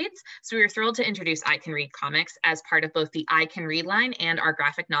for decades. So we were thrilled to introduce I Can Read comics as part of both the I Can Read line and our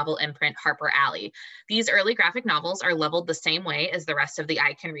graphic novel imprint, Harper Alley. These early graphic novels are leveled the same way as the rest of the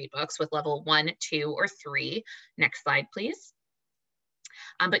I Can Read books with level 1, 2, or 3. Next slide, please.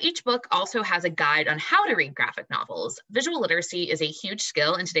 But each book also has a guide on how to read graphic novels. Visual literacy is a huge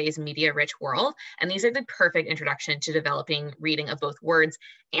skill in today's media-rich world, and these are the perfect introduction to developing reading of both words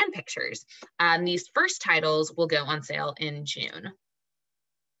and pictures. These first titles will go on sale in June.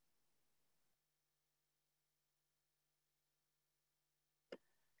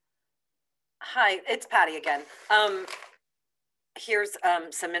 Hi, it's Patty again. Here's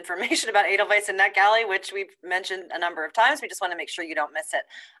some information about Edelweiss and NetGalley, which we've mentioned a number of times. We just want to make sure you don't miss it.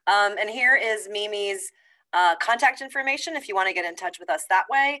 And here is Mimi's contact information if you want to get in touch with us that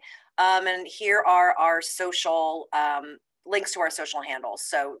way. And here are our social links to our social handles.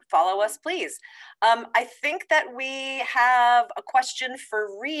 So follow us, please. I think that we have a question for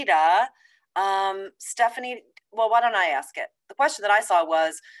Rita. Stephanie, well, why don't I ask it? The question that I saw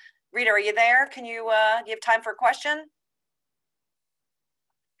was, Rita, are you there? Can you, do you have time for a question?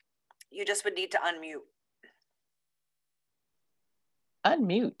 You just would need to unmute.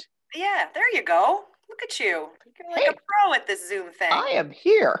 Unmute. Yeah, there you go. Look at you. You're like a pro at this Zoom thing. I am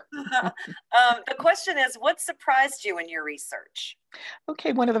here. The question is, what surprised you in your research?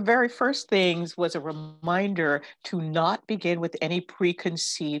 Okay, one of the very first things was a reminder to not begin with any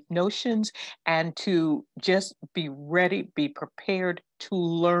preconceived notions and to just be ready, be prepared to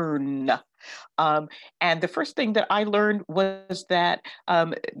learn. And the first thing that I learned was that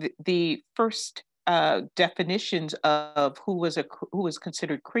the first definitions of who was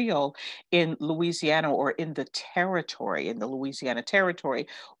considered Creole in Louisiana or in the territory, in the Louisiana territory,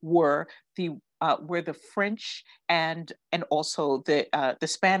 were the French and also the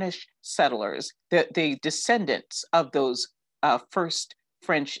Spanish settlers, the descendants of those first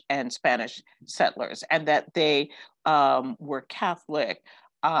French and Spanish settlers, and that they were Catholic.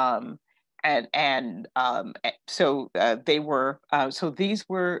 So they were, so these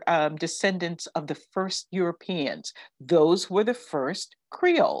were descendants of the first Europeans. Those were the first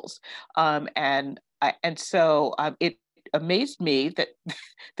Creoles. And so it amazed me that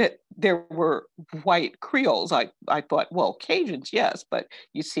that there were white Creoles. I thought, well, Cajuns, yes, but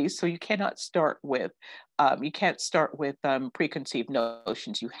you see, so you cannot start with preconceived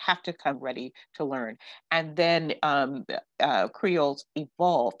notions. You have to come ready to learn. And then Creoles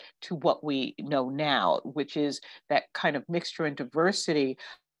evolved to what we know now, which is that kind of mixture and diversity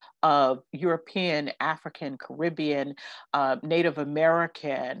of European, African, Caribbean, Native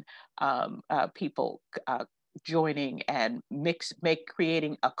American people joining and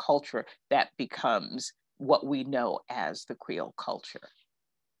creating a culture that becomes what we know as the Creole culture.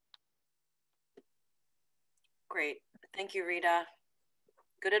 Great. Thank you, Rita.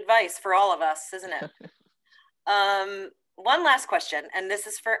 Good advice for all of us, isn't it? One last question, and this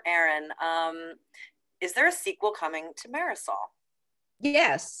is for ERIN. Is there a sequel coming to Marisol?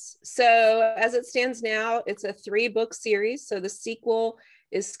 Yes. So as it stands now, it's a 3-book series. So the sequel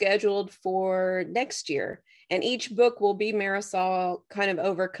is scheduled for next year. And each book will be Marisol kind of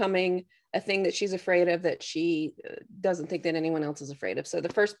overcoming a thing that she's afraid of that she doesn't think that anyone else is afraid of. So the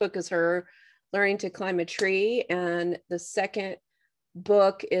first book is her learning to climb a tree, and the second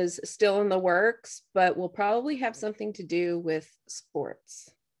book is still in the works, but will probably have something to do with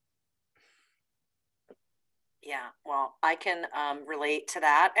sports. Yeah, well, I can relate to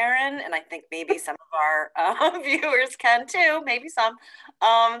that, Erin, and I think maybe some of our viewers can too, maybe some.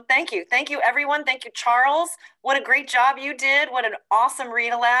 Thank you, everyone. Thank you, Charles. What a great job you did. What an awesome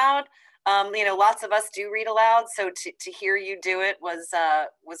read aloud. You know, lots of us do read aloud, so to hear you do it was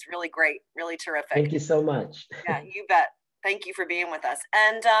really great, really terrific. Thank you so much. Yeah, you bet. Thank you for being with us.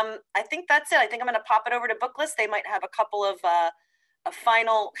 And I think that's it. I think I'm going to pop it over to Booklist. They might have a couple of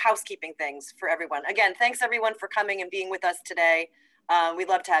final housekeeping things for everyone. Again, thanks everyone for coming and being with us today. We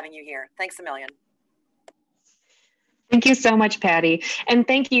loved having you here. Thanks a million. Thank you so much, Patty. And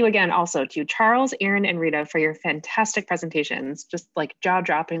thank you again also to Charles, Erin, and Rita for your fantastic presentations, just like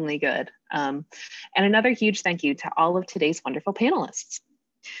jaw-droppingly good. And another huge thank you to all of today's wonderful panelists.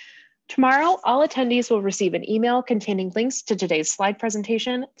 Tomorrow, all attendees will receive an email containing links to today's slide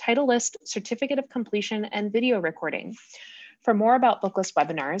presentation, title list, certificate of completion, and video recording. For more about Booklist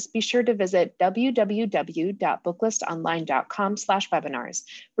webinars, be sure to visit www.booklistonline.com/webinars,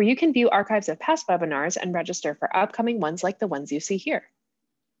 where you can view archives of past webinars and register for upcoming ones like the ones you see here.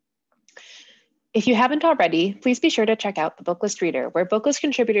 If you haven't already, please be sure to check out the Booklist Reader, where Booklist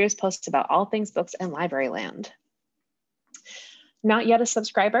contributors post about all things books and library land. Not yet a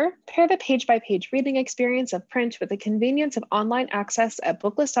subscriber? Pair the page-by-page reading experience of print with the convenience of online access at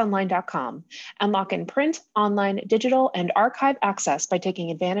booklistonline.com and lock in print, online, digital, and archive access by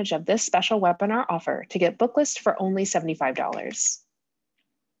taking advantage of this special webinar offer to get Booklist for only $75.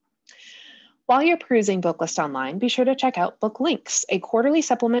 While you're perusing Booklist Online, be sure to check out Book Links, a quarterly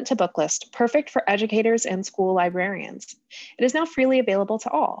supplement to Booklist, perfect for educators and school librarians. It is now freely available to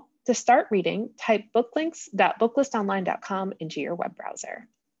all. To start reading, type booklinks.booklistonline.com into your web browser.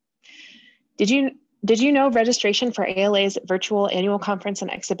 Did you know registration for ALA's virtual annual conference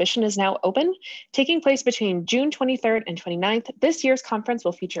and exhibition is now open? Taking place between June 23rd and 29th, this year's conference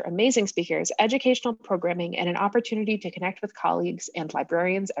will feature amazing speakers, educational programming, and an opportunity to connect with colleagues and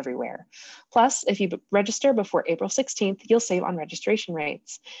librarians everywhere. Plus, if you register before April 16th, you'll save on registration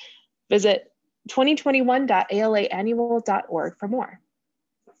rates. Visit 2021.alaannual.org for more.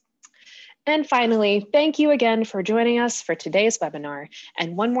 And finally, thank you again for joining us for today's webinar.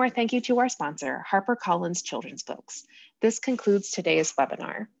 And one more thank you to our sponsor, HarperCollins Children's Books. This concludes today's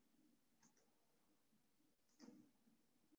webinar.